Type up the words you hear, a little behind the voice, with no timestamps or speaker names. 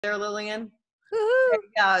there, Lillian? Woohoo!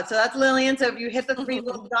 Yeah, so that's Lillian. So if you hit the three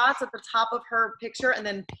little dots at the top of her picture and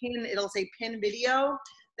then pin, it'll say pin video,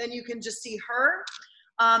 then you can just see her.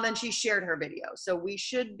 And she shared her video. So we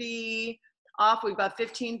should be off. We've got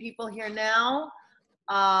 15 people here now.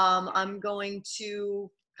 I'm going to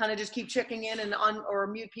kind of just keep checking in and or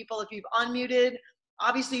mute people if you've unmuted.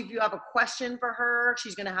 Obviously, if you have a question for her,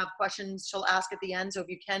 she's going to have questions she'll ask at the end. So if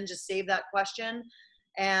you can, just save that question.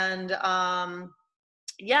 And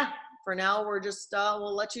yeah, for now, we're just,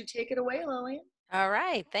 we'll let you take it away, Lillian. All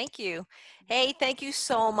right, thank you. Hey, thank you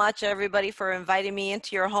so much, everybody, for inviting me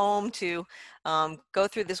into your home to go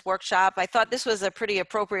through this workshop. I thought this was a pretty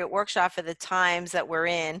appropriate workshop for the times that we're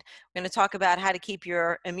in. We're going to talk about how to keep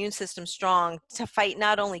your immune system strong to fight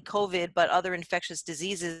not only COVID, but other infectious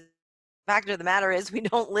diseases. The fact of the matter is we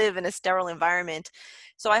don't live in a sterile environment.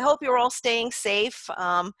 So I hope you're all staying safe.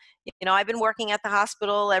 I've been working at the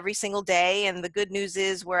hospital every single day, and the good news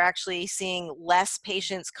is we're actually seeing less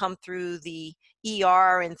patients come through the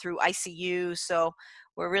ER and through ICU. So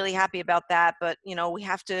we're really happy about that. But, we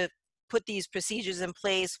have to put these procedures in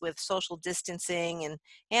place with social distancing and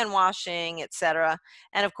hand washing, et cetera.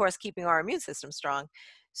 And of course, keeping our immune system strong.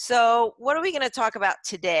 So what are we going to talk about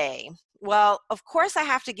today? Well, of course, I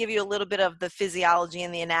have to give you a little bit of the physiology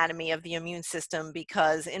and the anatomy of the immune system,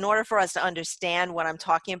 because in order for us to understand what I'm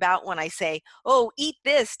talking about when I say, oh, eat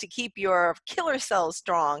this to keep your killer cells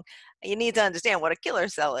strong, you need to understand what a killer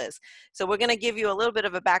cell is. So we're going to give you a little bit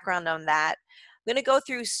of a background on that. I'm going to go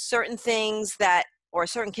through certain things or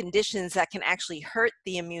certain conditions that can actually hurt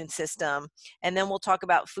the immune system. And then we'll talk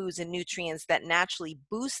about foods and nutrients that naturally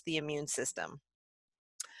boost the immune system.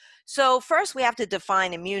 So first we have to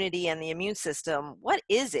define immunity and the immune system. What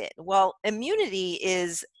is it? Well, immunity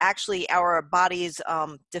is actually our body's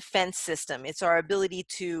defense system. It's our ability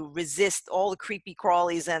to resist all the creepy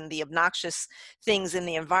crawlies and the obnoxious things in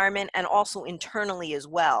the environment, and also internally as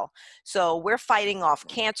well. So we're fighting off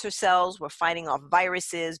cancer cells, we're fighting off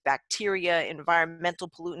viruses, bacteria, environmental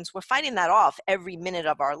pollutants. We're fighting that off every minute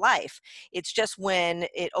of our life. It's just when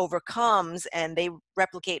it overcomes and they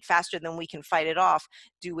replicate faster than we can fight it off,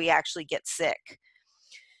 do we actually get sick.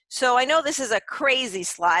 So I know this is a crazy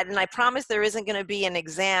slide, and I promise there isn't going to be an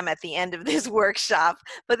exam at the end of this workshop,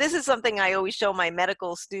 but this is something I always show my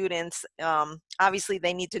medical students. Obviously,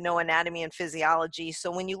 they need to know anatomy and physiology.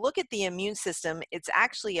 So when you look at the immune system, it's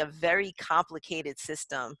actually a very complicated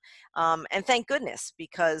system. And thank goodness,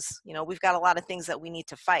 because we've got a lot of things that we need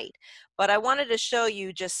to fight. But I wanted to show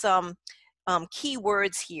you just some key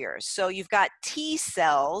words here. So you've got T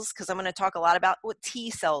cells, because I'm going to talk a lot about what T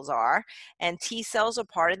cells are. And T cells are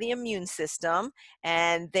part of the immune system,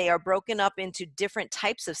 and they are broken up into different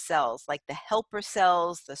types of cells, like the helper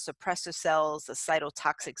cells, the suppressor cells, the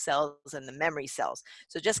cytotoxic cells, and the memory cells.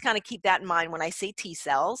 So just kind of keep that in mind when I say T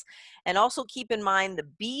cells. And also keep in mind the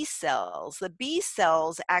B cells. The B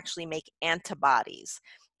cells actually make antibodies.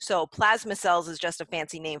 So plasma cells is just a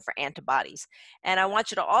fancy name for antibodies. And I want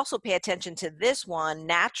you to also pay attention to this one,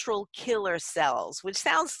 natural killer cells, which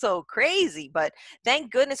sounds so crazy, but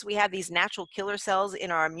thank goodness we have these natural killer cells in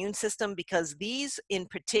our immune system, because these in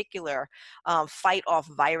particular fight off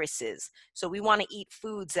viruses. So we want to eat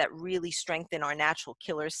foods that really strengthen our natural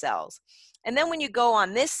killer cells. And then when you go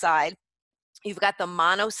on this side, you've got the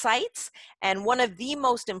monocytes, and one of the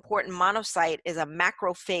most important monocyte is a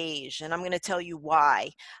macrophage, and I'm going to tell you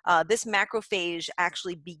why. This macrophage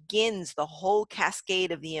actually begins the whole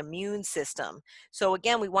cascade of the immune system. So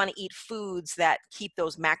again, we want to eat foods that keep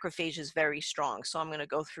those macrophages very strong. So I'm going to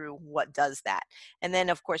go through what does that. And then,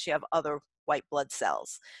 of course, you have other white blood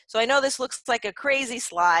cells. So I know this looks like a crazy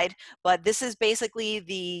slide, but this is basically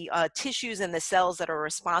the tissues and the cells that are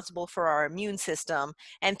responsible for our immune system.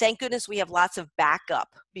 And thank goodness we have lots of backup,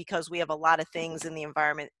 because we have a lot of things in the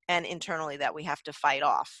environment and internally that we have to fight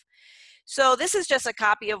off. So this is just a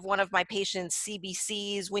copy of one of my patient's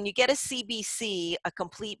CBCs. When you get a CBC, a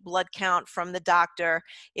complete blood count from the doctor,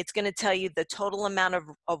 it's going to tell you the total amount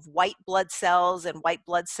of white blood cells, and white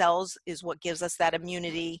blood cells is what gives us that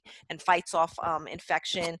immunity and fights off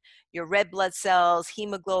infection. Your red blood cells,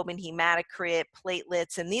 hemoglobin, hematocrit,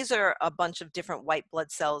 platelets, and these are a bunch of different white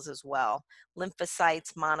blood cells as well.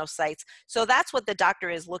 Lymphocytes, monocytes. So that's what the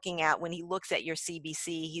doctor is looking at when he looks at your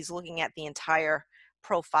CBC. He's looking at the entire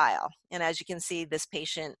profile. And as you can see, this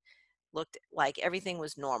patient looked like everything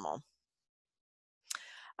was normal.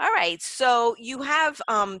 All right, so you have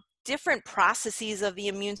different processes of the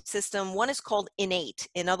immune system. One is called innate.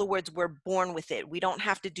 In other words, we're born with it. We don't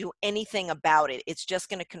have to do anything about it. It's just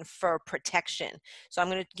going to confer protection. So I'm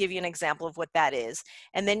going to give you an example of what that is.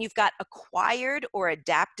 And then you've got acquired or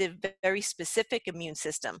adaptive, very specific immune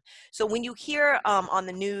system. So when you hear on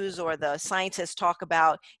the news or the scientists talk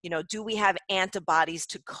about, do we have antibodies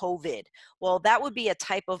to COVID? Well, that would be a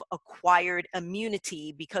type of acquired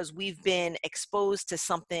immunity because we've been exposed to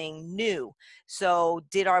something new. So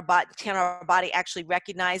can our body actually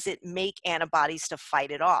recognize it, make antibodies to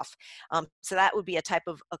fight it off? So that would be a type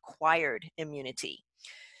of acquired immunity.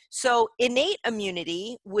 So innate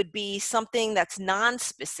immunity would be something that's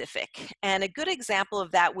non-specific. And a good example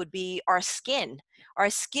of that would be our skin. Our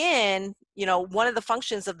skin, one of the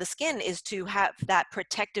functions of the skin is to have that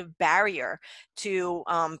protective barrier to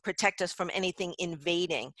protect us from anything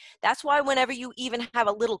invading. That's why whenever you even have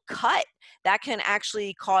a little cut, that can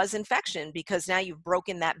actually cause infection because now you've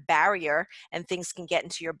broken that barrier and things can get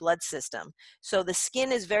into your blood system. So the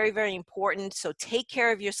skin is very, very important. So take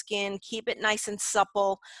care of your skin, keep it nice and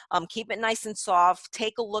supple. Keep it nice and soft.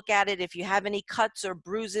 Take a look at it. If you have any cuts or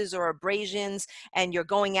bruises or abrasions and you're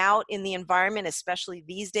going out in the environment, especially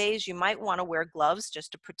these days, you might want to wear gloves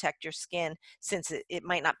just to protect your skin since it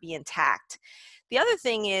might not be intact. The other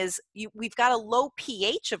thing is we've got a low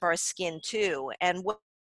pH of our skin too. And what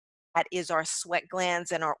that is our sweat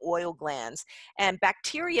glands and our oil glands. And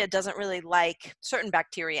bacteria doesn't really like, certain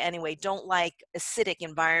bacteria anyway, don't like acidic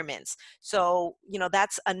environments. So,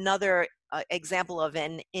 that's another example of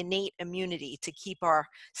an innate immunity to keep our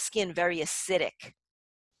skin very acidic.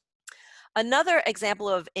 Another example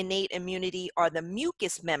of innate immunity are the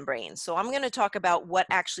mucous membranes. So I'm going to talk about what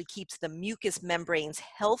actually keeps the mucous membranes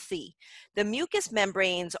healthy. The mucous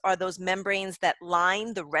membranes are those membranes that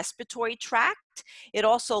line the respiratory tract. It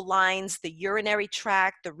also lines the urinary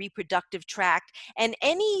tract, the reproductive tract, and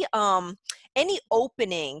any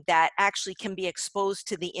opening that actually can be exposed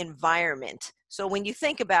to the environment. So when you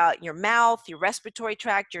think about your mouth, your respiratory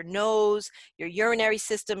tract, your nose, your urinary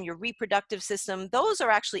system, your reproductive system, those are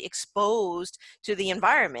actually exposed to the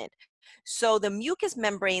environment. So the mucous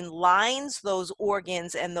membrane lines those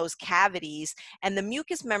organs and those cavities, and the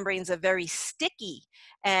mucous membranes are very sticky.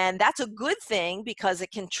 And that's a good thing because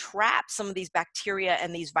it can trap some of these bacteria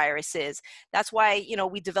and these viruses. That's why,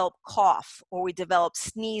 we develop cough or we develop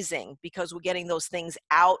sneezing because we're getting those things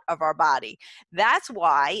out of our body. That's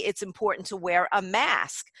why it's important to wear a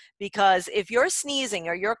mask, because if you're sneezing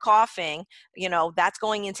or you're coughing, that's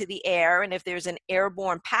going into the air. And if there's an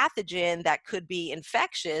airborne pathogen that could be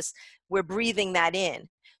infectious, we're breathing that in.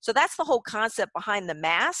 So that's the whole concept behind the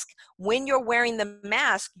mask. When you're wearing the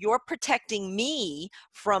mask, you're protecting me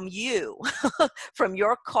from you, from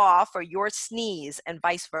your cough or your sneeze and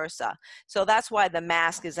vice versa. So that's why the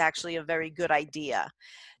mask is actually a very good idea.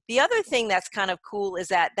 The other thing that's kind of cool is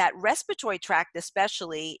that respiratory tract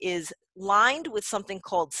especially is lined with something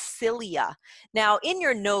called cilia. Now, in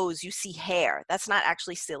your nose, you see hair. That's not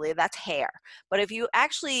actually cilia, that's hair. But if you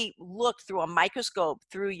actually look through a microscope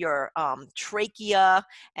through your trachea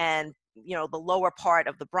and the lower part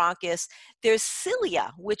of the bronchus, there's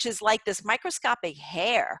cilia, which is like this microscopic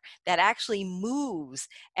hair that actually moves.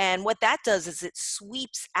 And what that does is it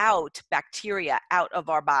sweeps out bacteria out of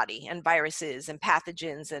our body and viruses and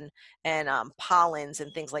pathogens and pollens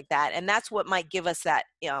and things like that. And that's what might give us that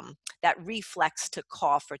reflex to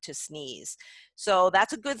cough or to sneeze. So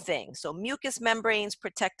that's a good thing. So mucous membranes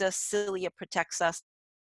protect us, cilia protects us.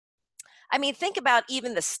 I mean, think about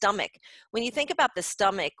even the stomach. When you think about the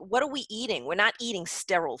stomach, what are we eating? We're not eating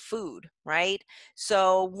sterile food, right?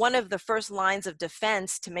 So one of the first lines of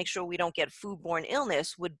defense to make sure we don't get foodborne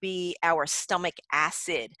illness would be our stomach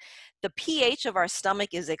acid. The pH of our stomach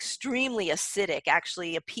is extremely acidic,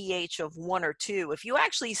 actually a pH of 1 or 2. If you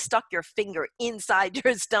actually stuck your finger inside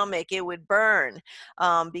your stomach, it would burn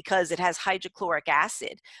because it has hydrochloric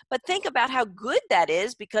acid. But think about how good that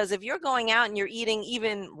is, because if you're going out and you're eating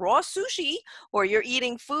even raw sushi, or you're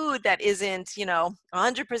eating food that isn't,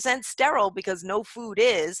 100% sterile, because no food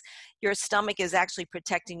is, your stomach is actually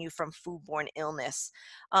protecting you from foodborne illness.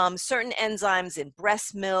 Certain enzymes in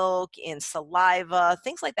breast milk, in saliva,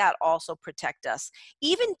 things like that also protect us.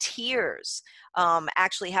 Even tears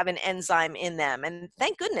actually have an enzyme in them. And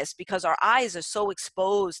thank goodness, because our eyes are so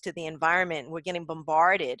exposed to the environment, we're getting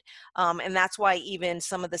bombarded. And that's why even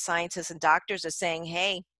some of the scientists and doctors are saying,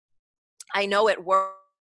 hey, I know at work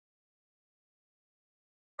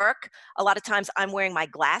work, a lot of times I'm wearing my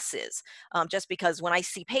glasses just because when I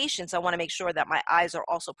see patients, I want to make sure that my eyes are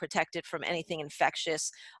also protected from anything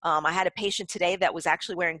infectious. I had a patient today that was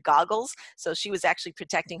actually wearing goggles, so she was actually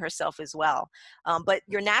protecting herself as well. But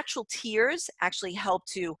your natural tears actually help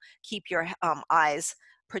to keep your eyes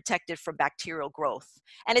protected from bacterial growth.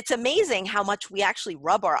 And it's amazing how much we actually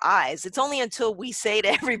rub our eyes. It's only until we say to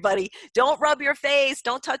everybody, don't rub your face,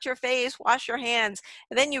 don't touch your face, wash your hands.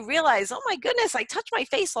 And then you realize, oh my goodness, I touch my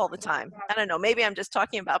face all the time. I don't know, maybe I'm just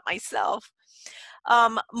talking about myself.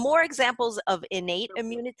 More examples of innate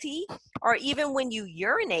immunity are even when you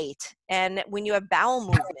urinate and when you have bowel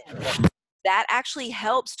movement. That actually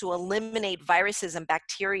helps to eliminate viruses and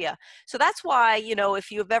bacteria. So that's why, you know, if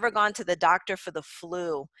you've ever gone to the doctor for the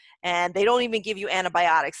flu and they don't even give you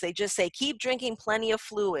antibiotics, they just say, keep drinking plenty of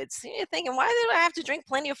fluids. You're thinking, why do I have to drink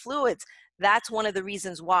plenty of fluids? That's one of the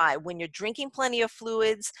reasons why. When you're drinking plenty of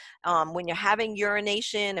fluids, when you're having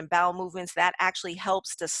urination and bowel movements, that actually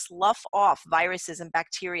helps to slough off viruses and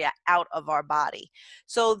bacteria out of our body.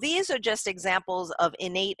 So these are just examples of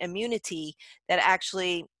innate immunity that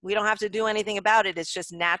actually we don't have to do anything about it. It's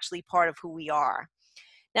just naturally part of who we are.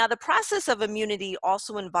 Now, the process of immunity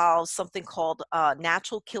also involves something called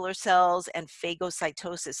natural killer cells and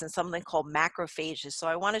phagocytosis and something called macrophages. So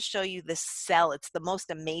I want to show you this cell. It's the most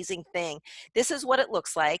amazing thing. This is what it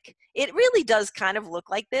looks like. It really does kind of look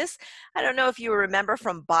like this. I don't know if you remember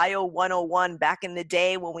from Bio 101 back in the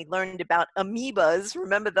day when we learned about amoebas.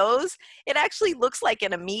 Remember those? It actually looks like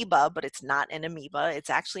an amoeba, but it's not an amoeba. It's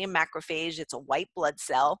actually a macrophage. It's a white blood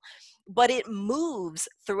cell, but it moves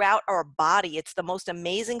throughout our body. It's the most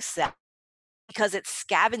amazing cell because it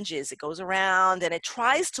scavenges, it goes around and it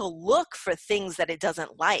tries to look for things that it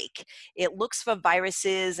doesn't like. It looks for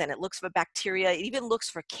viruses and it looks for bacteria. It even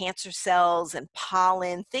looks for cancer cells and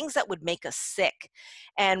pollen, things that would make us sick.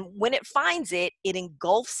 And when it finds it, it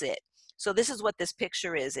engulfs it. So this is what this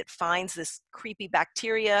picture is. It finds this creepy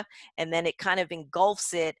bacteria and then it kind of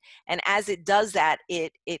engulfs it. And as it does that,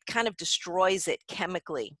 it kind of destroys it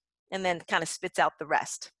chemically and then kind of spits out the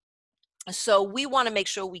rest. So we want to make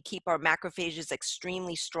sure we keep our macrophages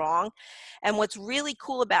extremely strong. And what's really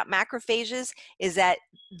cool about macrophages is that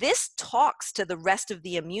this talks to the rest of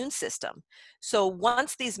the immune system. So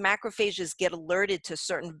once these macrophages get alerted to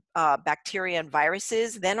certain bacteria and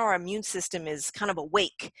viruses, then our immune system is kind of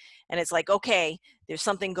awake. And it's like, okay, there's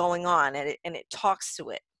something going on, and it talks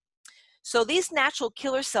to it. So these natural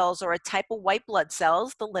killer cells are a type of white blood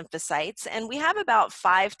cells, the lymphocytes, and we have about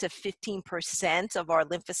 5 to 15% of our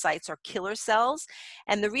lymphocytes are killer cells.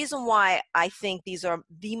 And the reason why I think these are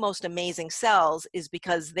the most amazing cells is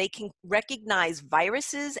because they can recognize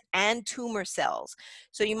viruses and tumor cells.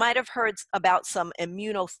 So you might have heard about some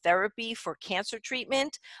immunotherapy for cancer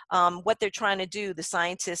treatment. What they're trying to do, the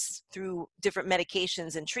scientists, through different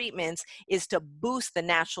medications and treatments, is to boost the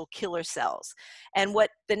natural killer cells. And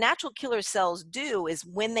what the natural killer cells do is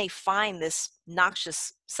when they find this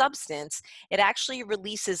noxious substance, it actually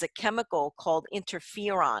releases a chemical called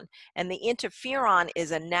interferon. And the interferon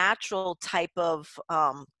is a natural type of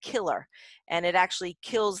killer. And it actually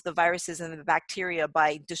kills the viruses and the bacteria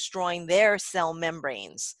by destroying their cell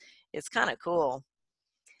membranes. It's kind of cool.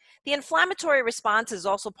 The inflammatory response is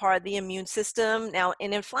also part of the immune system. Now,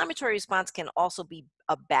 an inflammatory response can also be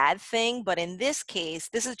a bad thing, but in this case,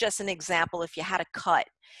 this is just an example. If you had a cut,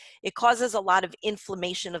 it causes a lot of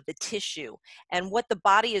inflammation of the tissue. And what the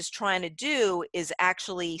body is trying to do is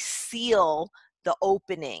actually seal the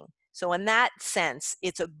opening. So in that sense,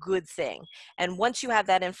 it's a good thing. And once you have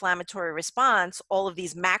that inflammatory response, all of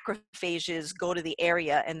these macrophages go to the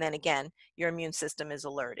area, and then again, your immune system is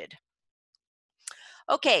alerted.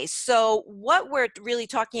 Okay, so what we're really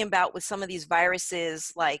talking about with some of these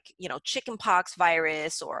viruses, like, you know, chickenpox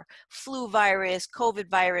virus or flu virus, COVID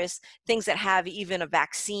virus, things that have even a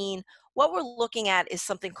vaccine, what we're looking at is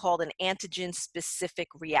something called an antigen-specific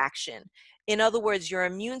reaction. In other words, your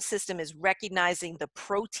immune system is recognizing the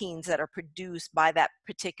proteins that are produced by that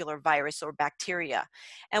particular virus or bacteria.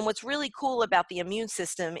 And what's really cool about the immune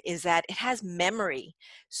system is that it has memory.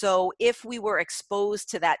 So if we were exposed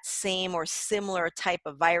to that same or similar type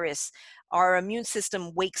of virus, our immune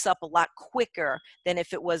system wakes up a lot quicker than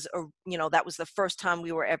if it was, that was the first time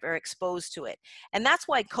we were ever exposed to it. And that's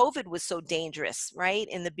why COVID was so dangerous, right?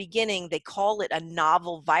 In the beginning, they call it a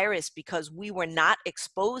novel virus because we were not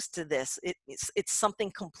exposed to this. It's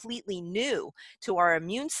something completely new to our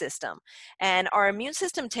immune system. And our immune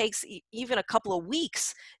system takes even a couple of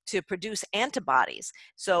weeks to produce antibodies.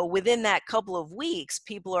 So within that couple of weeks,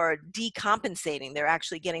 people are decompensating. They're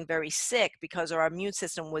actually getting very sick because our immune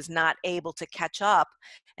system was not able to catch up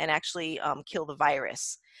and actually kill the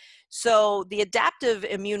virus. So the adaptive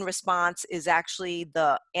immune response is actually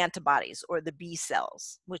the antibodies or the B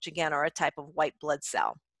cells, which again are a type of white blood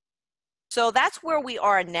cell. So that's where we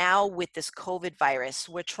are now with this COVID virus.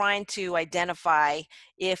 We're trying to identify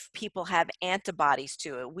if people have antibodies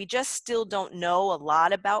to it. We just still don't know a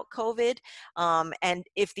lot about COVID, and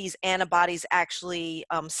if these antibodies actually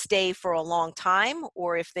stay for a long time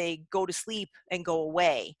or if they go to sleep and go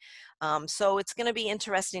away. So it's going to be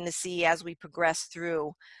interesting to see as we progress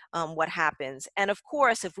through what happens. And of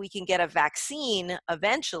course, if we can get a vaccine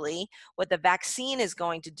eventually, what the vaccine is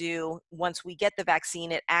going to do once we get the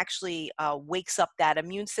vaccine, it actually wakes up that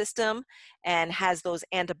immune system and has those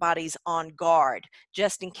antibodies on guard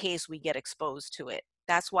just in case we get exposed to it.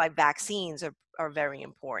 That's why vaccines are very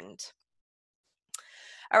important.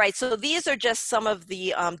 All right, so these are just some of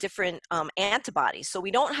the different antibodies. So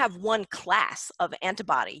we don't have one class of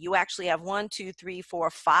antibody. You actually have 1, 2, 3, 4,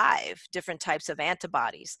 5 different types of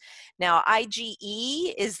antibodies. Now,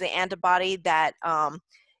 IgE is the antibody that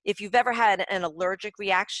if you've ever had an allergic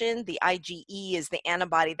reaction, the IgE is the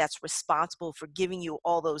antibody that's responsible for giving you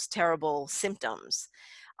all those terrible symptoms.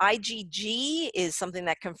 IgG is something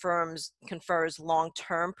that confers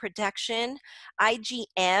long-term protection.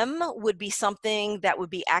 IgM would be something that would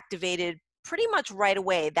be activated pretty much right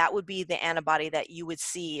away. That would be the antibody that you would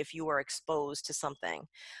see if you were exposed to something.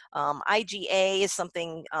 IgA is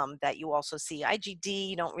something that you also see. IgD,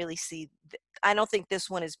 you don't really see. I don't think this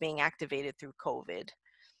one is being activated through COVID.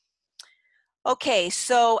 Okay,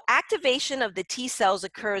 so activation of the T cells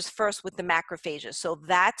occurs first with the macrophages. So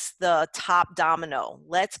that's the top domino.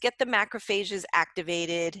 Let's get the macrophages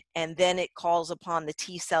activated, and then it calls upon the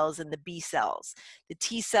T cells and the B cells. The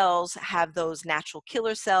T cells have those natural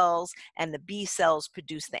killer cells, and the B cells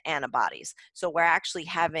produce the antibodies. So we're actually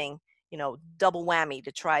having, double whammy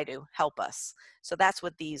to try to help us. So that's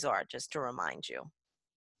what these are, just to remind you.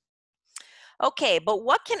 Okay, but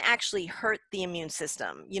what can actually hurt the immune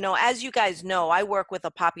system? As you guys know, I work with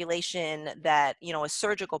a population that, a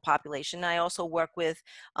surgical population. I also work with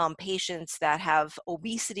patients that have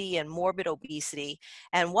obesity and morbid obesity.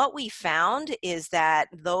 And what we found is that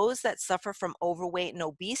those that suffer from overweight and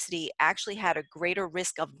obesity actually had a greater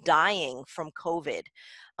risk of dying from COVID.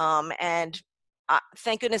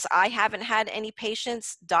 Thank goodness I haven't had any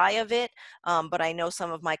patients die of it, but I know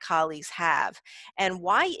some of my colleagues have. And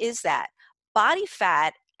why is that? Body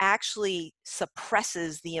fat actually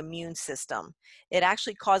suppresses the immune system. It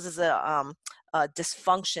actually causes a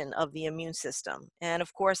dysfunction of the immune system. And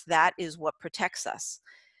of course, that is what protects us.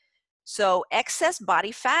 So excess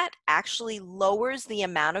body fat actually lowers the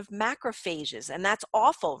amount of macrophages, and that's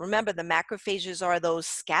awful. Remember, the macrophages are those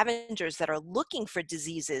scavengers that are looking for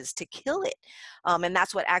diseases to kill it, and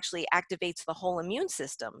that's what actually activates the whole immune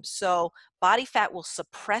system. So body fat will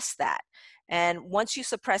suppress that. And once you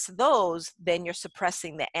suppress those, then you're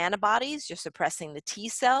suppressing the antibodies, you're suppressing the T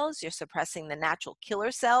cells, you're suppressing the natural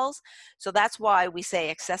killer cells. So that's why we say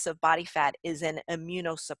excessive body fat is an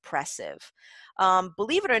immunosuppressive.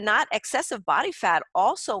 Believe it or not, excessive body fat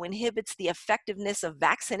also inhibits the effectiveness of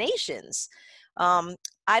vaccinations.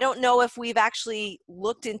 I don't know if we've actually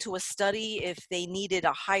looked into a study if they needed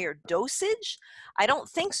a higher dosage. I don't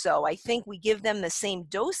think so. I think we give them the same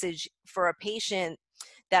dosage for a patient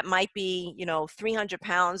that might be, 300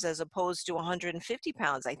 pounds as opposed to 150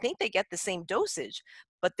 pounds. I think they get the same dosage,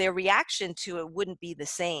 but their reaction to it wouldn't be the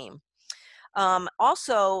same.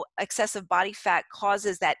 Also, excessive body fat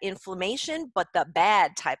causes that inflammation, but the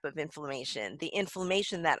bad type of inflammation, the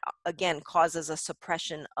inflammation that, again, causes a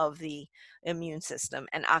suppression of the immune system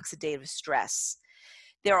and oxidative stress.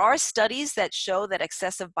 There are studies that show that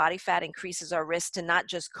excessive body fat increases our risk to not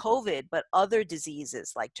just COVID, but other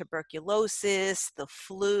diseases like tuberculosis, the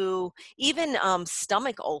flu, even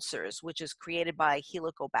stomach ulcers, which is created by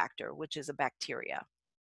Helicobacter, which is a bacteria.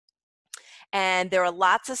 And there are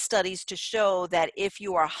lots of studies to show that if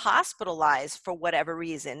you are hospitalized for whatever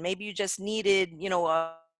reason, maybe you just needed,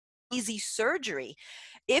 a easy surgery.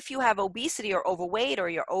 If you have obesity or overweight or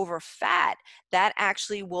you're over fat, that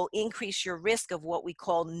actually will increase your risk of what we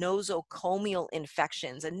call nosocomial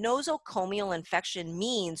infections. A nosocomial infection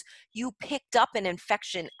means you picked up an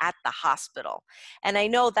infection at the hospital. And I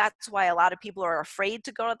know that's why a lot of people are afraid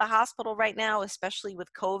to go to the hospital right now, especially with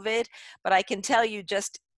COVID. But I can tell you,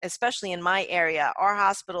 just especially in my area, our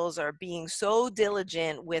hospitals are being so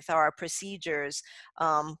diligent with our procedures.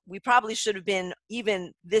 We probably should have been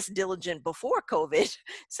even this diligent before COVID.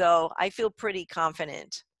 So I feel pretty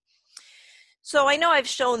confident. So I know I've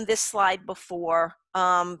shown this slide before.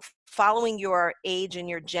 Following your age and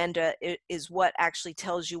your gender is what actually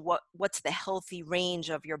tells you what's the healthy range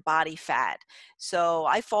of your body fat. So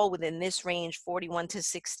I fall within this range, 41 to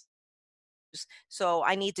 60. So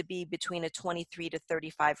I need to be between a 23 to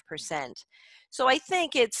 35%. So I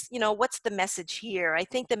think it's, what's the message here? I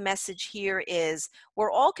think the message here is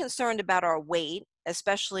we're all concerned about our weight,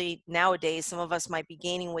 especially nowadays. Some of us might be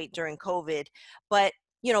gaining weight during COVID, but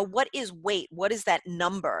what is weight? What is that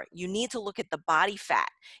number? You need to look at the body fat.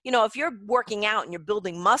 If you're working out and you're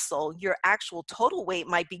building muscle, your actual total weight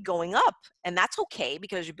might be going up, and that's okay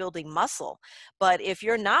because you're building muscle. But if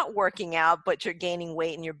you're not working out, but you're gaining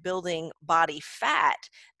weight and you're building body fat,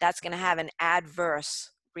 that's going to have an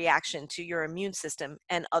adverse reaction to your immune system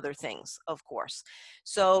and other things, of course.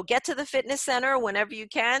 So get to the fitness center whenever you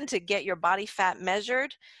can to get your body fat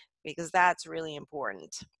measured, because that's really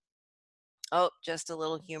important. Oh, just a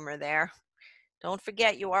little humor there. Don't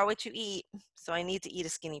forget, you are what you eat. So I need to eat a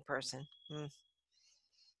skinny person.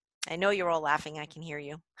 I know you're all laughing. I can hear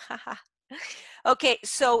you. Okay,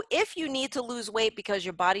 so if you need to lose weight because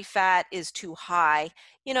your body fat is too high,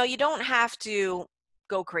 you don't have to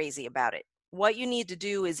go crazy about it. What you need to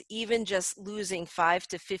do is even just losing 5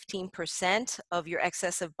 to 15% of your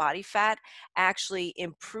excessive body fat actually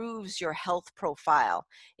improves your health profile,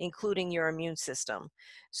 including your immune system.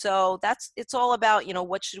 So it's all about,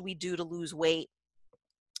 what should we do to lose weight?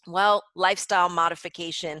 Well, lifestyle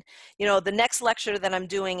modification. The next lecture that I'm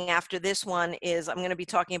doing after this one is I'm going to be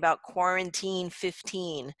talking about quarantine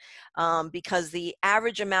 15, because the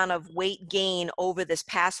average amount of weight gain over this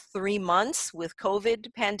past 3 months with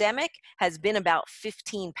COVID pandemic has been about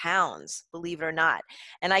 15 pounds, believe it or not.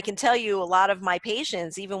 And I can tell you a lot of my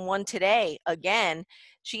patients, even one today, again,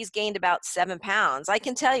 she's gained about 7 pounds. I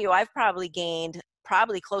can tell you I've probably gained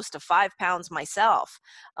close to 5 pounds myself.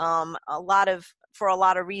 For a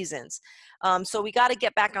lot of reasons. So we got to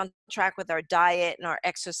get back on track with our diet and our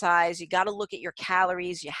exercise. You got to look at your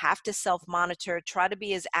calories. You have to self-monitor. Try to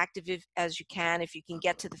be as active as you can. If you can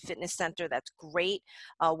get to the fitness center, that's great.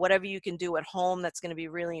 Whatever you can do at home, that's going to be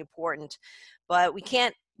really important. But we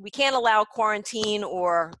can't allow quarantine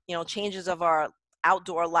or changes of our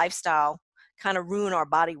outdoor lifestyle kind of ruin our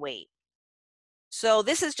body weight. So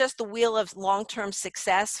this is just the wheel of long-term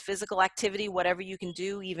success, physical activity, whatever you can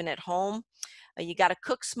do, even at home. You got to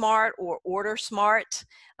cook smart or order smart,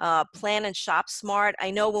 plan and shop smart. I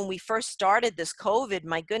know when we first started this COVID,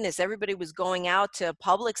 my goodness, everybody was going out to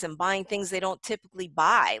Publix and buying things they don't typically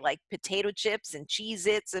buy, like potato chips and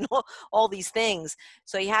Cheez-Its and all these things.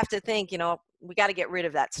 So you have to think, we got to get rid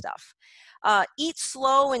of that stuff. Eat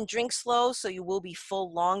slow and drink slow so you will be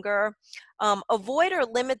full longer. Avoid or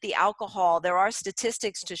limit the alcohol. There are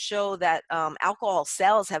statistics to show that alcohol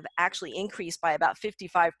sales have actually increased by about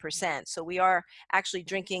 55%. So we are actually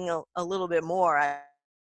drinking a little bit more.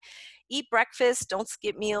 Eat breakfast, don't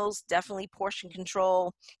skip meals, definitely portion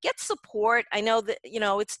control. Get support. I know that,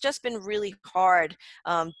 it's just been really hard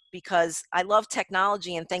because I love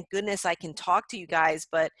technology and thank goodness I can talk to you guys,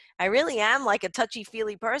 but I really am like a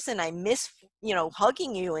touchy-feely person. I miss,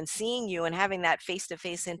 hugging you and seeing you and having that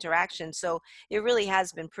face-to-face interaction. So it really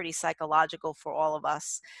has been pretty psychological for all of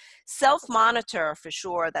us. Self-monitor for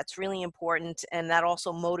sure, that's really important, and that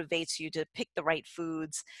also motivates you to pick the right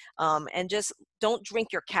foods, and just don't drink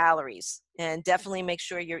your calories, and definitely make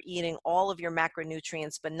sure you're eating all of your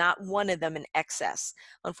macronutrients, but not one of them in excess.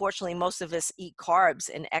 Unfortunately, most of us eat carbs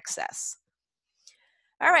in excess.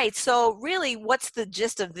 All right, so really, what's the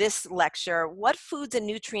gist of this lecture? What foods and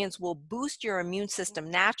nutrients will boost your immune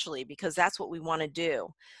system naturally? Because that's what we want to do.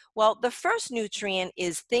 Well, the first nutrient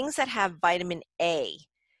is things that have vitamin A.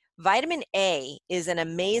 Vitamin A is an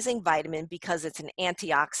amazing vitamin because it's an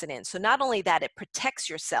antioxidant. So not only that, it protects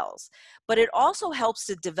your cells, but it also helps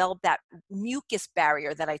to develop that mucus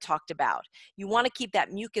barrier that I talked about. You want to keep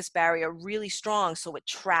that mucus barrier really strong so it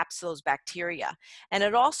traps those bacteria. And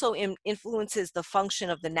it also influences the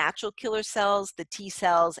function of the natural killer cells, the T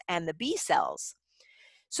cells, and the B cells.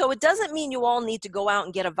 So it doesn't mean you all need to go out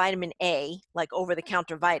and get a vitamin A, like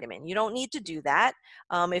over-the-counter vitamin. You don't need to do that.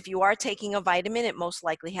 If you are taking a vitamin, it most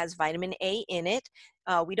likely has vitamin A in it.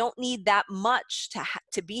 We don't need that much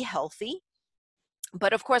to be healthy.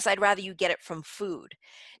 But of course, I'd rather you get it from food.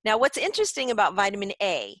 Now, what's interesting about vitamin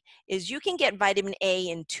A is you can get vitamin A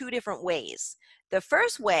in 2 different ways. The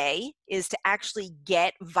first way is to actually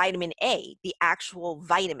get vitamin A, the actual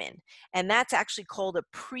vitamin, and that's actually called a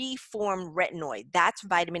preformed retinoid. That's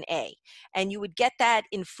vitamin A. And you would get that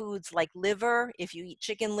in foods like liver, if you eat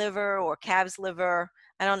chicken liver or calf's liver.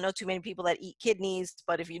 I don't know too many people that eat kidneys,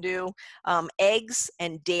 but if you do, eggs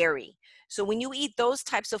and dairy. So when you eat those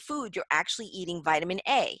types of food, you're actually eating vitamin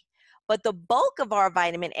A. But the bulk of our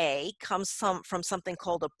vitamin A comes from something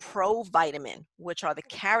called a provitamin, which are the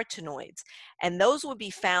carotenoids. And those would be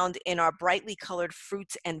found in our brightly colored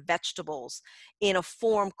fruits and vegetables in a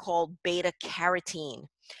form called beta carotene.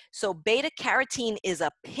 So beta carotene is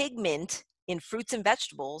a pigment in fruits and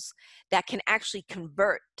vegetables that can actually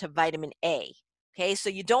convert to vitamin A. Okay, so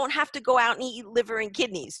you don't have to go out and eat liver and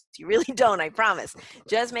kidneys. You really don't, I promise.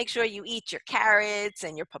 Just make sure you eat your carrots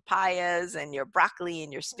and your papayas and your broccoli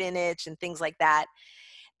and your spinach and things like that.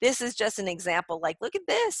 This is just an example, like, look at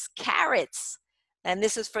this, carrots. And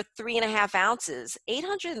this is for 3.5 ounces,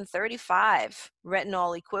 835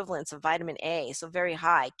 retinol equivalents of vitamin A, so very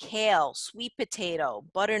high. Kale, sweet potato,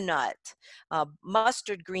 butternut,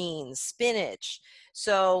 mustard greens, spinach.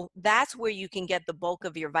 So that's where you can get the bulk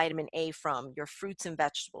of your vitamin A from, your fruits and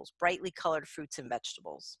vegetables, brightly colored fruits and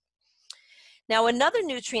vegetables. Now, another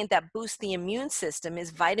nutrient that boosts the immune system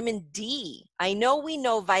is vitamin D. I know we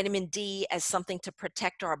know vitamin D as something to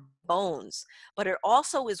protect our bones, but it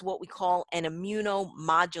also is what we call an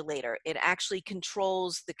immunomodulator. It actually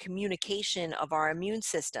controls the communication of our immune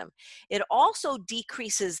system. It also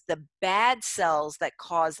decreases the bad cells that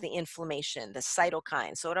cause the inflammation, the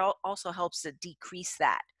cytokines. So it also helps to decrease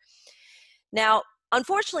that. Now,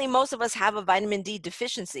 unfortunately, most of us have a vitamin D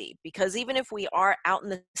deficiency because even if we are out in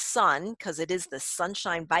the sun, because it is the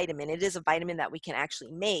sunshine vitamin, it is a vitamin that we can actually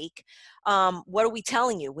make. What are we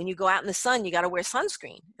telling you? When you go out in the sun, you got to wear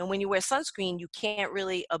sunscreen. And when you wear sunscreen, you can't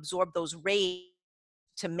really absorb those rays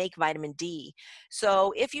to make vitamin D.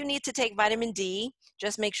 So if you need to take vitamin D,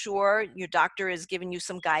 just make sure your doctor is giving you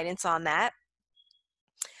some guidance on that.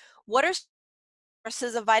 What are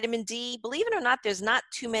sources of vitamin D? Believe it or not, there's not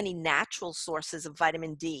too many natural sources of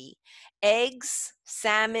vitamin D. Eggs,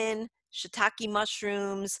 salmon, shiitake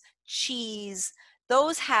mushrooms, cheese,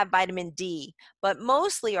 those have vitamin D, but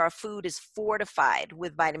mostly our food is fortified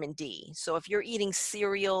with vitamin D. So if you're eating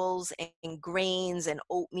cereals and grains and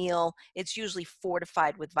oatmeal, it's usually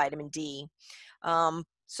fortified with vitamin D.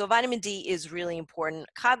 So vitamin D is really important.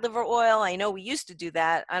 Cod liver oil, I know we used to do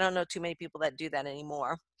that. I don't know too many people that do that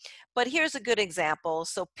anymore. But here's a good example.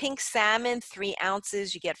 So pink salmon, 3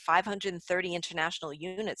 ounces, you get 530 international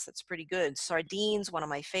units. That's pretty good. Sardines, one of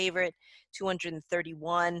my favorite,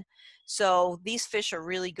 231. So these fish are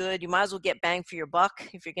really good. You might as well get bang for your buck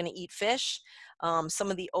if you're going to eat fish. Some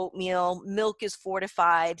of the oatmeal, milk is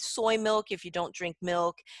fortified, soy milk if you don't drink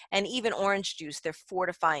milk, and even orange juice, they're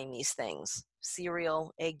fortifying these things.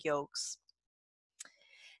 Cereal, egg yolks.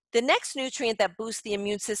 The next nutrient that boosts the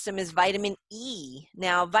immune system is vitamin E.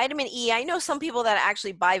 Now, vitamin E, I know some people that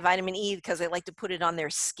actually buy vitamin E because they like to put it on their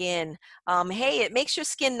skin. Hey, it makes your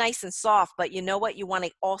skin nice and soft, but you know what? You want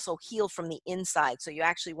to also heal from the inside, so you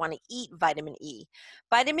actually want to eat vitamin E.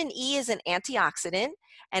 Vitamin E is an antioxidant,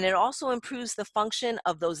 and it also improves the function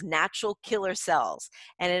of those natural killer cells,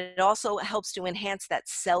 and it also helps to enhance that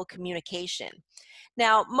cell communication.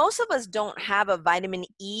 Now, most of us don't have a vitamin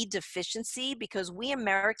E deficiency because we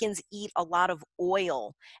Americans eat a lot of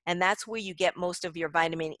oil, and that's where you get most of your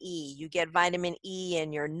vitamin E. You get vitamin E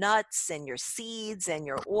in your nuts and your seeds and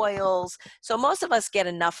your oils. So most of us get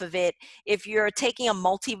enough of it. If you're taking a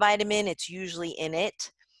multivitamin, it's usually in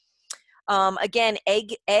it. Again,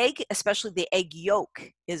 egg, especially the egg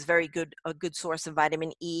yolk, is a good source of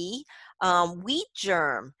vitamin E. Wheat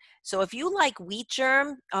germ. So if you like wheat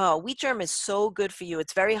germ is so good for you.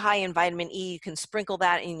 It's very high in vitamin E. You can sprinkle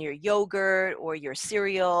that in your yogurt or your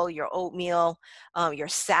cereal, your oatmeal, your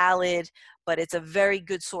salad, but it's a very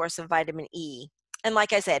good source of vitamin E. And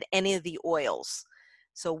like I said, any of the oils.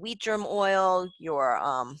 So wheat germ oil, your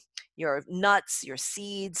nuts, your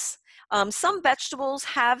seeds. Some vegetables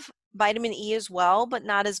have vitamin E as well, but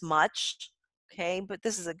not as much. Okay, but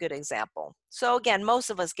this is a good example. So again,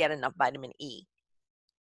 most of us get enough vitamin E.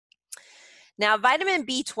 Now, vitamin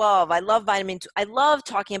B12, I love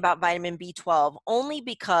talking about vitamin B12 only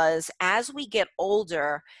because as we get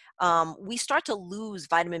older, we start to lose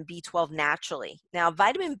vitamin B12 naturally. Now,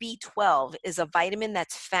 vitamin B12 is a vitamin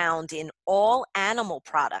that's found in all animal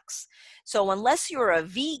products. So unless you're a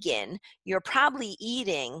vegan, you're probably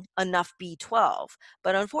eating enough B12.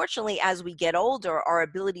 But unfortunately, as we get older, our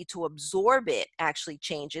ability to absorb it actually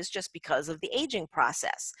changes just because of the aging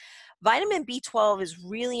process. Vitamin B12 is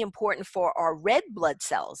really important for our red blood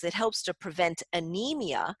cells. It helps to prevent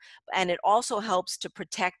anemia, and it also helps to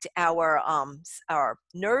protect our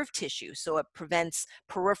nerve tissue, so it prevents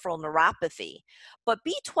peripheral neuropathy. But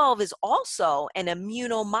B12 is also an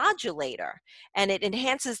immunomodulator, and it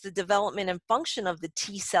enhances the development and function of the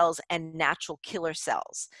T cells and natural killer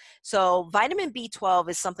cells. So vitamin B12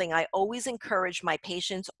 is something I always encourage my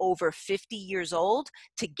patients over 50 years old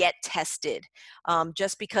to get tested,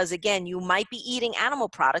 just because, again, again, you might be eating animal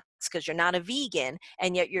products because you're not a vegan,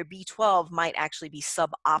 and yet your B12 might actually be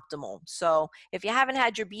suboptimal. So if you haven't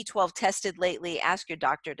had your B12 tested lately, ask your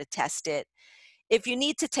doctor to test it. If you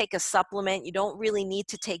need to take a supplement, you don't really need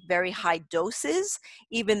to take very high doses,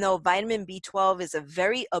 even though vitamin B12 is a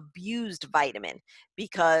very abused vitamin,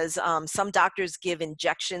 because some doctors give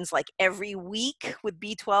injections like every week with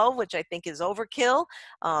B12, which I think is overkill.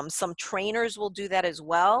 Some trainers will do that as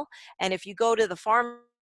well. And if you go to the pharmacy,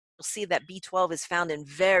 you'll see that B12 is found in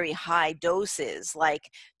very high doses, like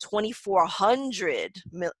 2,400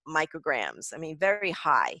 micrograms. I mean, very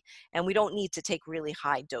high. And we don't need to take really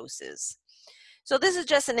high doses. So this is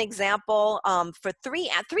just an example for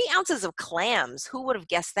 3 ounces of clams. Who would have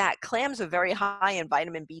guessed that? Clams are very high in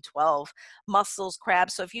vitamin B12, mussels,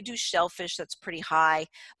 crabs. So if you do shellfish, that's pretty high.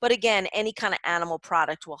 But again, any kind of animal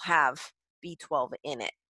product will have B12 in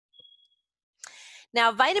it.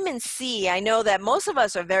 Now, vitamin C, I know that most of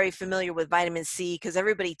us are very familiar with vitamin C because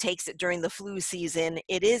everybody takes it during the flu season.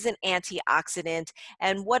 It is an antioxidant,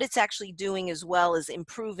 and what it's actually doing as well is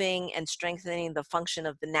improving and strengthening the function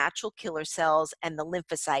of the natural killer cells and the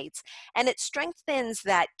lymphocytes, and it strengthens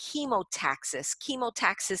that chemotaxis.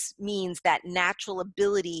 Chemotaxis means that natural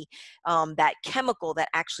ability, that chemical that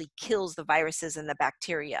actually kills the viruses and the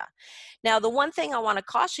bacteria. Now, the one thing I want to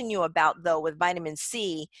caution you about, though, with vitamin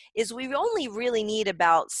C is we only really need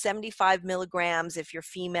about 75 milligrams if you're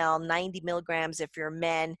female, 90 milligrams if you're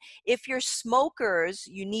men. If you're smokers,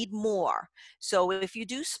 you need more. So if you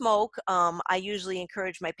do smoke, I usually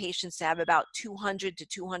encourage my patients to have about 200 to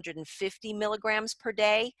 250 milligrams per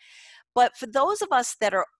day. But for those of us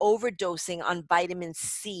that are overdosing on vitamin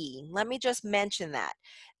C, let me just mention that.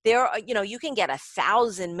 There are, you can get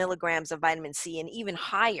 1,000 milligrams of vitamin C and even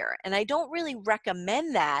higher. And I don't really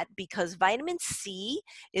recommend that because vitamin C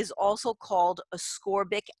is also called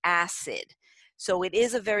ascorbic acid. So it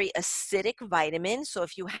is a very acidic vitamin. So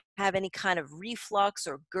if you have any kind of reflux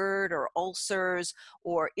or GERD or ulcers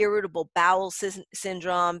or irritable bowel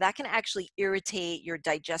syndrome, that can actually irritate your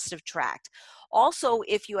digestive tract. Also,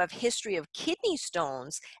 if you have history of kidney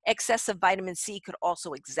stones, excessive vitamin C could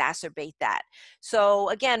also exacerbate that. So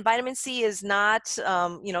again, vitamin C is not,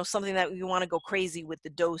 something that you want to go crazy with the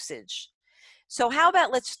dosage. So how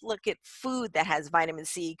about let's look at food that has vitamin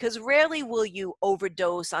C, because rarely will you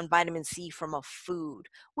overdose on vitamin C from a food.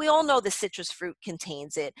 We all know the citrus fruit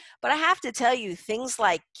contains it, but I have to tell you, things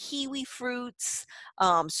like kiwi fruits,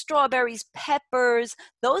 strawberries, peppers,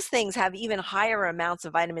 those things have even higher amounts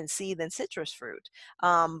of vitamin C than citrus fruit.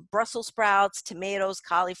 Brussels sprouts, tomatoes,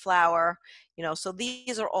 cauliflower, so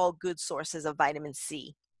these are all good sources of vitamin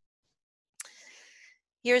C.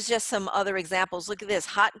 Here's just some other examples. Look at this,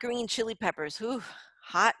 hot green chili peppers. Ooh,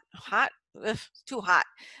 hot, ugh, too hot.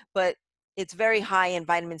 But it's very high in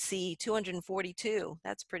vitamin C, 242.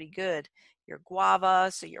 That's pretty good. Your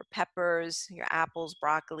guava, so your peppers, your apples,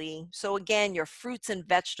 broccoli. So again, your fruits and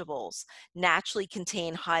vegetables naturally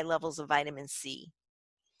contain high levels of vitamin C.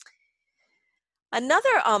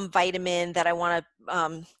 Another vitamin that I want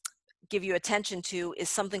to give you attention to is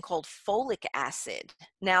something called folic acid.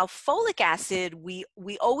 Now, folic acid, we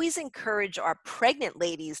always encourage our pregnant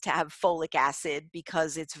ladies to have folic acid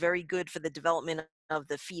because it's very good for the development of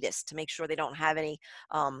the fetus to make sure they don't have any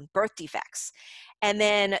birth defects. And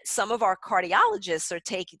then some of our cardiologists are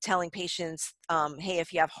telling patients, hey,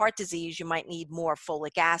 if you have heart disease, you might need more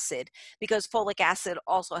folic acid because folic acid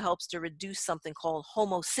also helps to reduce something called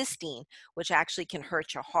homocysteine, which actually can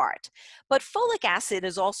hurt your heart. But folic acid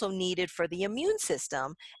is also needed for the immune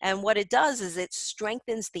system. And what it does is it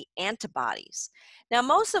strengthens the antibodies. Now,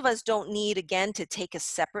 most of us don't need, again, to take a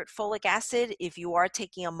separate folic acid. If you are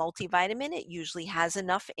taking a multivitamin, it usually has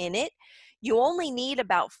enough in it. You only need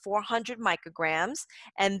about 400 micrograms.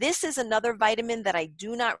 And this is another vitamin that I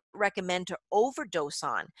do not recommend to overdose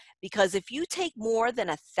on because if you take more than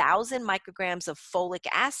 1,000 micrograms of folic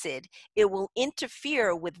acid, it will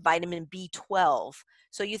interfere with vitamin B12.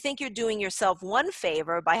 So you think you're doing yourself one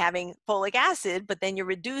favor by having folic acid, but then you're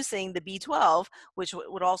reducing the B12, which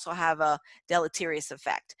would also have a deleterious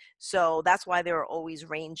effect. So that's why there are always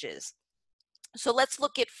ranges. So let's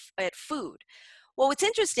look at food. Well, what's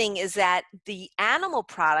interesting is that the animal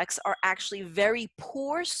products are actually very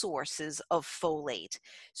poor sources of folate.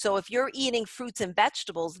 So if you're eating fruits and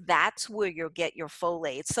vegetables, that's where you'll get your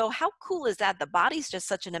folate. So how cool is that? The body's just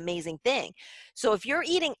such an amazing thing. So if you're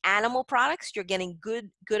eating animal products, you're getting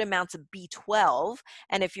good amounts of B12.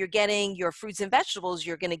 And if you're getting your fruits and vegetables,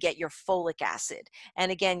 you're going to get your folic acid.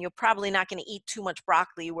 And again, you're probably not going to eat too much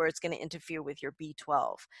broccoli where it's going to interfere with your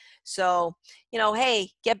B12. So, hey,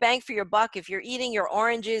 get bang for your buck. If you're eating eating your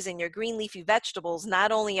oranges and your green leafy vegetables,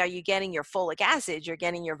 not only are you getting your folic acid, you're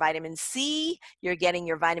getting your vitamin C, you're getting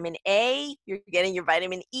your vitamin A, you're getting your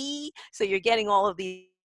vitamin E. So you're getting all of these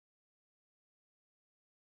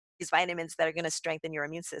vitamins that are going to strengthen your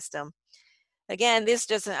immune system. Again, this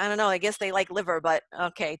just, I don't know, I guess they like liver, but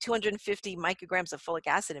okay, 250 micrograms of folic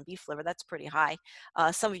acid in beef liver, that's pretty high.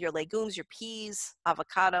 Some of your legumes, your peas,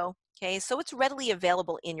 avocado, okay? So it's readily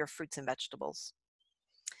available in your fruits and vegetables.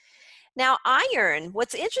 Now, iron,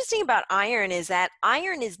 what's interesting about iron is that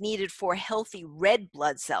iron is needed for healthy red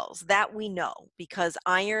blood cells. That we know because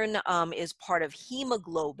iron is part of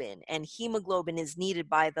hemoglobin, and hemoglobin is needed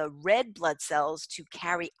by the red blood cells to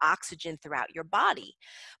carry oxygen throughout your body.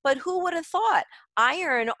 But who would have thought?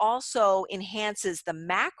 Iron also enhances the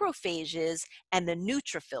macrophages and the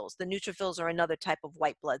neutrophils. The neutrophils are another type of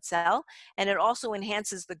white blood cell, and it also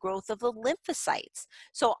enhances the growth of the lymphocytes.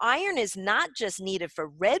 So iron is not just needed for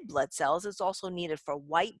red blood cells, it's also needed for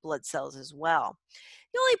white blood cells as well.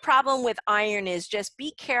 The only problem with iron is just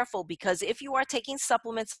be careful, because if you are taking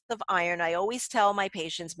supplements of iron, I always tell my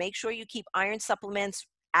patients, make sure you keep iron supplements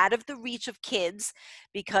out of the reach of kids,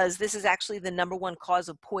 because this is actually the #1 cause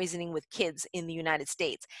of poisoning with kids in the United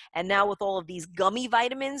States. And now with all of these gummy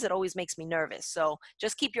vitamins, it always makes me nervous. So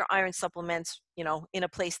just keep your iron supplements, in a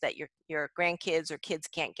place that your grandkids or kids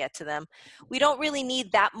can't get to them. We don't really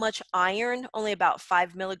need that much iron, only about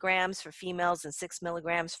 5 milligrams for females and 6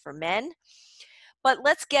 milligrams for men. But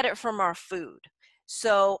let's get it from our food.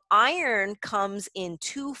 So iron comes in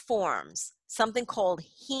two forms, something called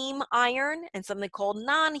heme iron and something called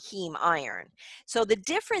non-heme iron. So the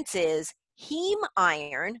difference is heme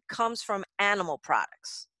iron comes from animal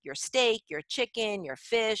products, your steak, your chicken, your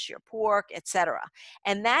fish, your pork, etc.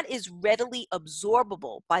 And that is readily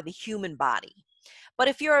absorbable by the human body. But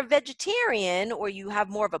if you're a vegetarian or you have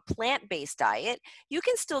more of a plant-based diet, you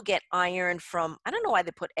can still get iron from, I don't know why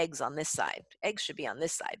they put eggs on this side. Eggs should be on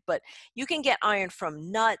this side, but you can get iron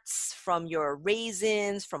from nuts, from your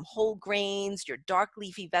raisins, from whole grains, your dark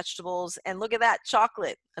leafy vegetables, and look at that,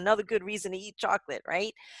 chocolate. Another good reason to eat chocolate,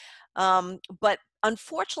 right? But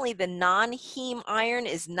unfortunately, the non-heme iron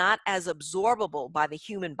is not as absorbable by the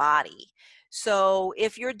human body. So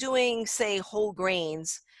if you're doing, say, whole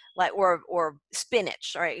grains, like or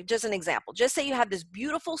spinach, all right, just an example. Just say you have this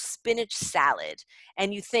beautiful spinach salad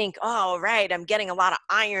and you think, oh, right, I'm getting a lot of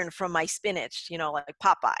iron from my spinach, like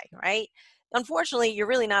Popeye, right? Unfortunately, you're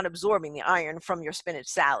really not absorbing the iron from your spinach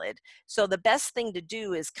salad. So the best thing to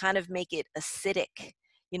do is kind of make it acidic.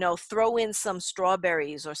 Throw in some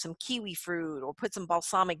strawberries or some kiwi fruit or put some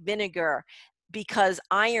balsamic vinegar, because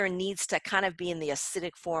iron needs to kind of be in the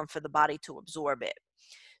acidic form for the body to absorb it.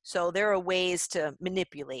 So there are ways to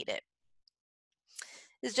manipulate it.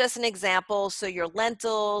 This is just an example. So your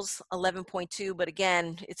lentils, 11.2, but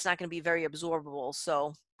again, it's not going to be very absorbable.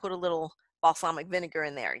 So put a little balsamic vinegar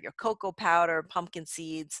in there. Your cocoa powder, pumpkin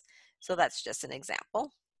seeds. So that's just an example.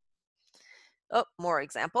 Oh, more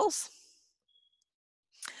examples.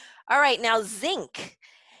 All right, now zinc.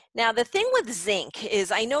 Now, the thing with zinc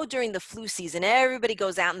is, I know during the flu season, everybody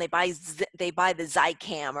goes out and they buy the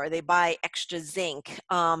Zicam or they buy extra zinc.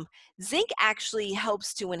 Zinc actually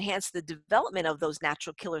helps to enhance the development of those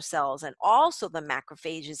natural killer cells and also the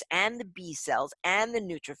macrophages and the B cells and the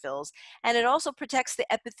neutrophils. And it also protects the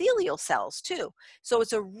epithelial cells too. So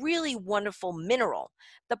it's a really wonderful mineral.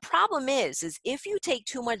 The problem is if you take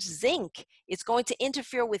too much zinc, it's going to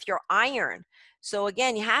interfere with your iron. So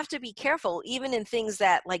again, you have to be careful, even in things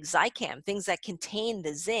that like Zicam, things that contain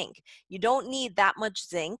the zinc. You don't need that much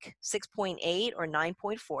zinc, 6.8 or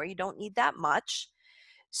 9.4. You don't need that much.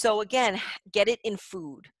 So again, get it in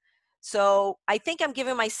food. So I think I'm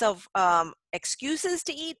giving myself excuses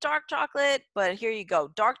to eat dark chocolate, but here you go.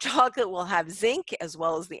 Dark chocolate will have zinc as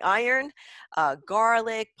well as the iron,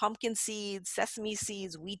 garlic, pumpkin seeds, sesame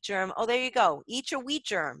seeds, wheat germ. Oh, there you go. Eat your wheat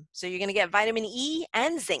germ. So you're going to get vitamin E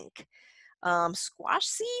and zinc. Squash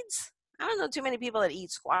seeds. I don't know too many people that eat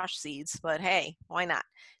squash seeds, but hey, why not?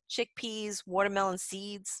 Chickpeas, watermelon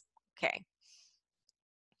seeds. Okay.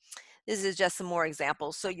 This is just some more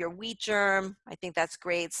examples. So your wheat germ, I think that's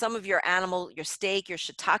great. Some of your your steak, your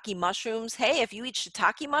shiitake mushrooms. Hey, if you eat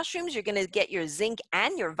shiitake mushrooms, you're going to get your zinc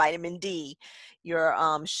and your vitamin D. Your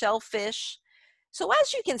shellfish. So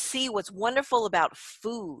as you can see, what's wonderful about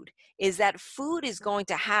food is that food is going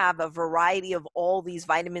to have a variety of all these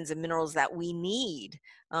vitamins and minerals that we need.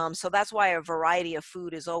 So that's why a variety of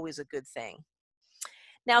food is always a good thing.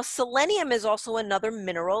 Now, selenium is also another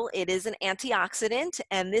mineral. It is an antioxidant,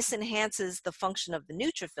 and this enhances the function of the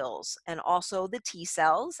neutrophils and also the T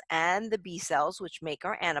cells and the B cells, which make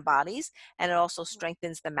our antibodies, and it also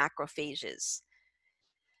strengthens the macrophages.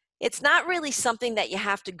 It's not really something that you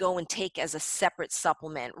have to go and take as a separate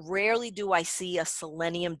supplement. Rarely do I see a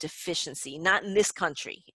selenium deficiency, not in this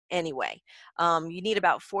country anyway. You need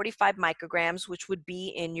about 45 micrograms, which would be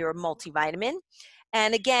in your multivitamin.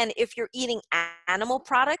 And again, if you're eating animal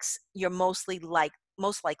products, you're most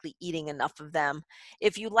likely eating enough of them.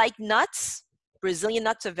 If you like nuts, Brazilian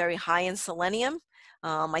nuts are very high in selenium.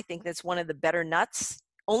 I think that's one of the better nuts.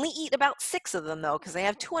 Only eat about 6 of them though, because they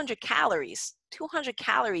have 200 calories. 200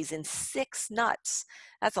 calories in 6 nuts.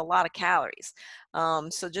 That's a lot of calories.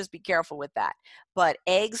 So just be careful with that. But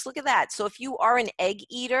eggs, look at that. So if you are an egg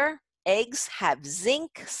eater, eggs have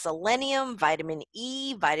zinc, selenium, vitamin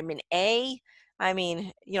E, vitamin A. I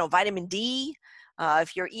mean, vitamin D.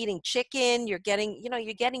 If you're eating chicken, you're getting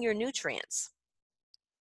your nutrients.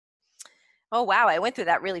 Oh, wow, I went through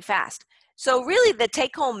that really fast. So really the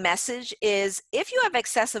take-home message is if you have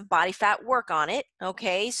excessive body fat, work on it,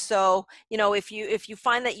 okay? So, if you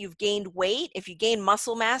find that you've gained weight, if you gain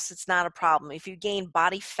muscle mass, it's not a problem. If you gain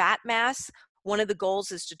body fat mass, one of the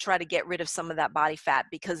goals is to try to get rid of some of that body fat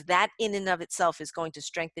because that in and of itself is going to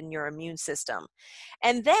strengthen your immune system.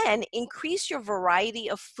 And then increase your variety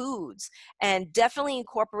of foods and definitely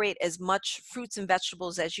incorporate as much fruits and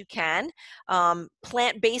vegetables as you can.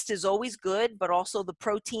 Plant-based is always good, but also the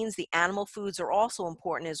proteins, the animal foods are also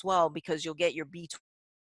important as well because you'll get your B12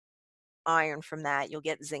 iron from that, you'll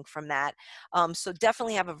get zinc from that. So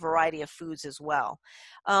definitely have a variety of foods as well.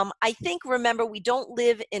 I think, remember, we don't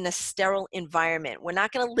live in a sterile environment. We're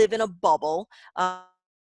not going to live in a bubble.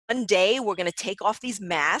 One day we're going to take off these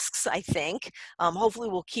masks, I think. Hopefully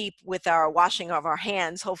we'll keep with our washing of our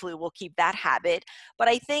hands. Hopefully we'll keep that habit. But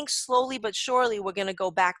I think slowly but surely we're going to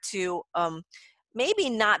go back to maybe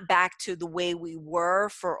not back to the way we were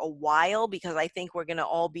for a while, because I think we're going to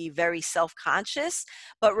all be very self-conscious.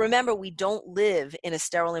 But remember, we don't live in a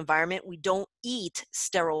sterile environment. We don't eat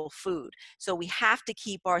sterile food. So we have to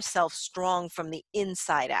keep ourselves strong from the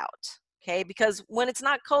inside out, okay? Because when it's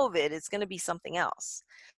not COVID, it's going to be something else.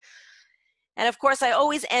 And of course, I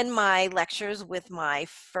always end my lectures with my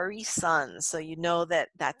furry son. So you know that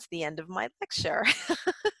that's the end of my lecture.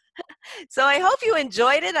 So I hope you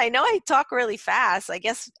enjoyed it. I know I talk really fast. I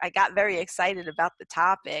guess I got very excited about the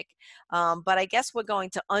topic, but I guess we're going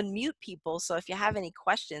to unmute people. So if you have any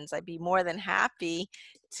questions, I'd be more than happy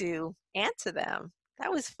to answer them.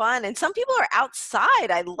 That was fun. And some people are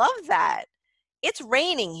outside. I love that. It's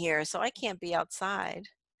raining here, so I can't be outside.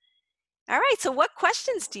 All right, so what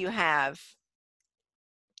questions do you have?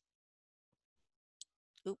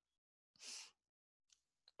 Oop.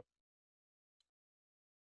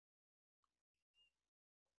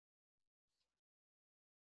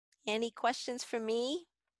 Any questions for me?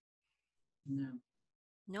 No.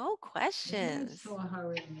 No Maybe I questions. saw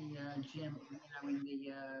her in the gym, in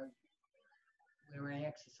the where I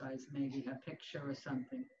exercise, maybe her picture or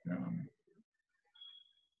something.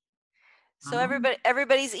 So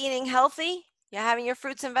everybody's eating healthy? You're having your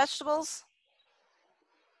fruits and vegetables?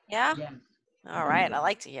 Yeah? Yes. All right, I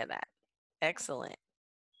like to hear that. Excellent.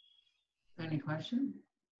 Any question?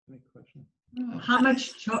 Any question? How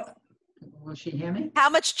much will she hear me? How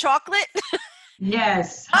much chocolate?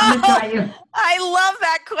 Yes. How much are you? I love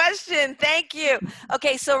that question. Thank you.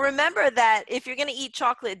 Okay, so remember that if you're going to eat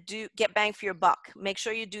chocolate, do get bang for your buck. Make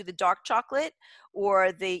sure you do the dark chocolate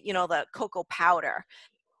or the cocoa powder.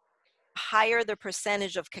 Higher the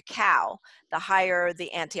percentage of cacao, the higher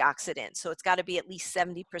the antioxidant. So it's got to be at least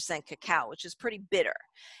 70% cacao, which is pretty bitter.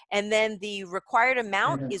 And then the required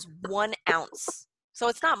amount is 1 ounce. So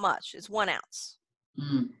it's not much. It's 1 ounce.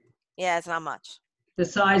 Mm. Yeah, it's not much. The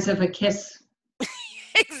size of a kiss.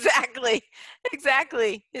 Exactly.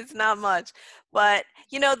 It's not much. But,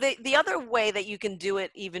 the other way that you can do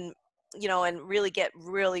it even, and really get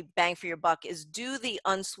bang for your buck is do the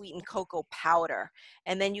unsweetened cocoa powder.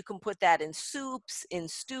 And then you can put that in soups, in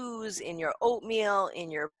stews, in your oatmeal,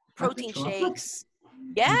 in your protein shakes.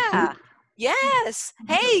 Yeah. Yes.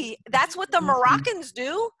 Hey, that's what the Moroccans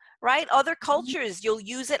do, right? Other cultures, you'll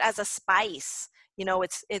use it as a spice.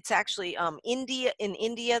 It's actually in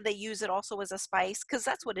India, they use it also as a spice because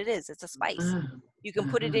that's what it is. It's a spice. You can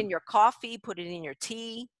put it in your coffee, put it in your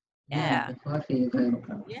tea. Yeah. The coffee. Good.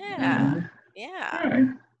 Yeah. Yeah. All right.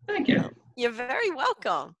 Thank you. You're very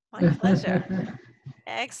welcome. My pleasure.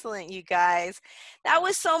 Excellent, you guys. That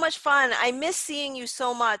was so much fun. I miss seeing you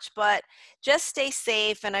so much, but just stay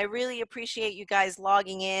safe. And I really appreciate you guys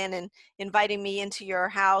logging in and inviting me into your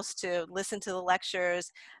house to listen to the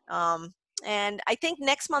lectures. And I think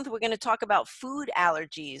next month we're going to talk about food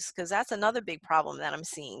allergies because that's another big problem that I'm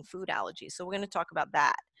seeing, food allergies. So we're going to talk about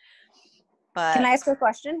that. But Can I ask a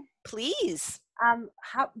question? please.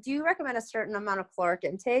 How do you recommend a certain amount of caloric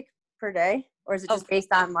intake per day, or is it Oh. just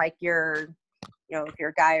based on like your, if you're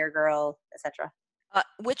a guy or girl, etc.?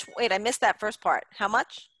 Wait, I missed that first part. How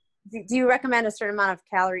much? Do you recommend a certain amount of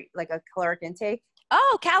like a caloric intake?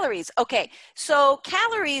 Oh, calories. Okay. So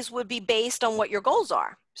calories would be based on what your goals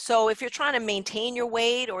are. So if you're trying to maintain your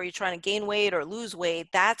weight or you're trying to gain weight or lose weight,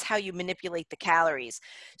 that's how you manipulate the calories.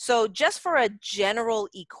 So just for a general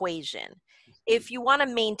equation, if you want to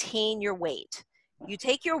maintain your weight, you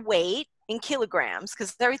take your weight in kilograms,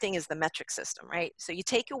 because everything is the metric system, right? So you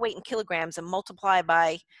take your weight in kilograms and multiply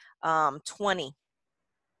by 20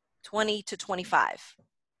 to 25.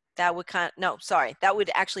 That would that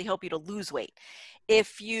would actually help you to lose weight.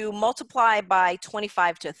 If you multiply by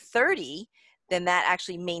 25 to 30, then that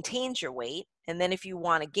actually maintains your weight. And then if you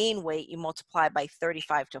want to gain weight, you multiply by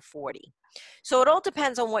 35 to 40. So it all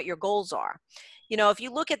depends on what your goals are. If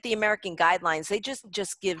you look at the American guidelines, they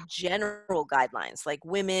just give general guidelines, like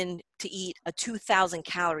women to eat a 2,000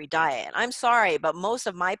 calorie diet. And I'm sorry, but most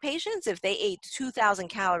of my patients, if they ate 2,000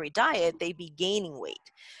 calorie diet, they'd be gaining weight.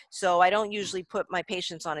 So I don't usually put my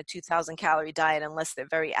patients on a 2,000 calorie diet unless they're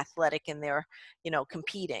very athletic and they're,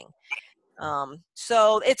 competing.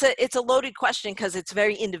 So it's a loaded question because it's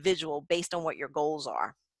very individual based on what your goals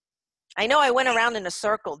are. I know I went around in a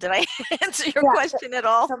circle. Did I answer your question at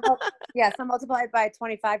all? So multiply it by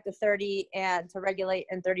 25 to 30 and to regulate,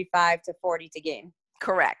 and 35 to 40 to gain.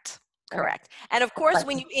 Correct. And of course,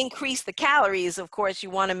 when you increase the calories, of course, you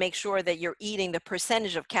want to make sure that you're eating the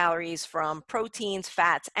percentage of calories from proteins,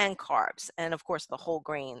 fats, and carbs. And of course, the whole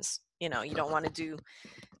grains. You don't want to do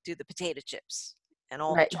the potato chips and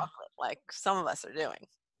all the chocolate like some of us are doing.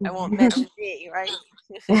 I won't mention me, right?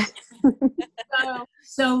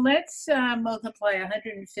 So let's multiply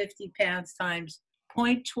 150 pounds times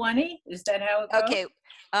 0.20. Is that how it goes? Okay.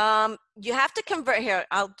 You have to convert here.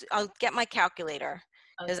 I'll get my calculator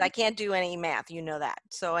because I can't do any math. You know that.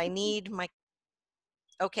 So I need my.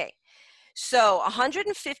 Okay. So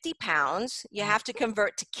 150 pounds, you have to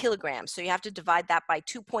convert to kilograms. So you have to divide that by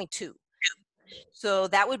 2.2. So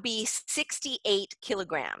that would be 68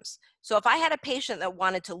 kilograms. So if I had a patient that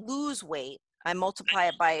wanted to lose weight, I multiply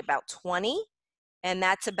it by about 20, and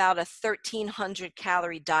that's about a 1,300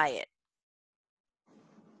 calorie diet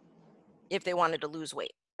if they wanted to lose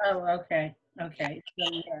weight. Oh, okay. Okay.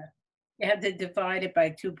 So you have to divide it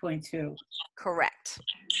by 2.2. Correct.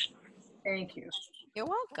 Thank you. You're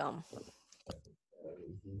welcome.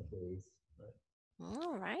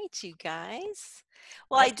 All right, you guys.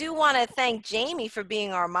 Well, I do want to thank Jamie for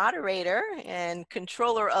being our moderator and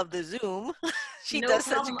controller of the Zoom. She does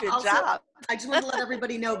such a good job. I just want to let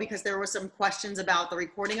everybody know, because there were some questions about the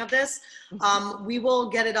recording of this. We will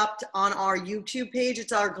get it up on our YouTube page.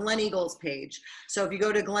 It's our Glen Eagles page. So if you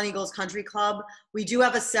go to Glen Eagles Country Club, we do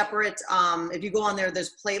have a separate, if you go on there,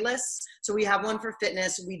 there's playlists. So we have one for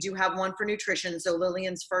fitness. We do have one for nutrition. So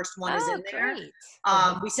Lillian's first one is in there.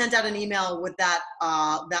 We sent out an email with that,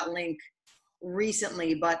 that link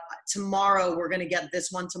recently, but tomorrow we're going to get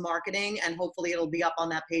this one to marketing, and hopefully it'll be up on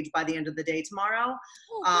that page by the end of the day tomorrow.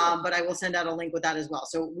 But I will send out a link with that as well.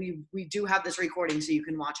 So we do have this recording, so you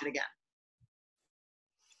can watch it again.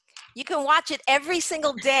 You can watch it every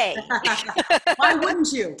single day. Why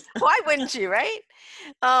wouldn't you? Why wouldn't you, right?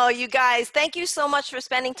 Oh, you guys, thank you so much for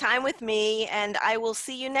spending time with me, and I will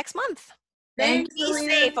see you next month. Thanks, Be Lillian.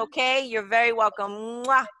 safe, okay? You're very welcome.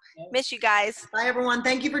 Mwah. Miss you guys. Bye, everyone.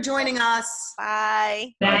 Thank you for joining us.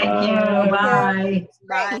 Bye. Thank you. Bye.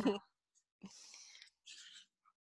 Bye.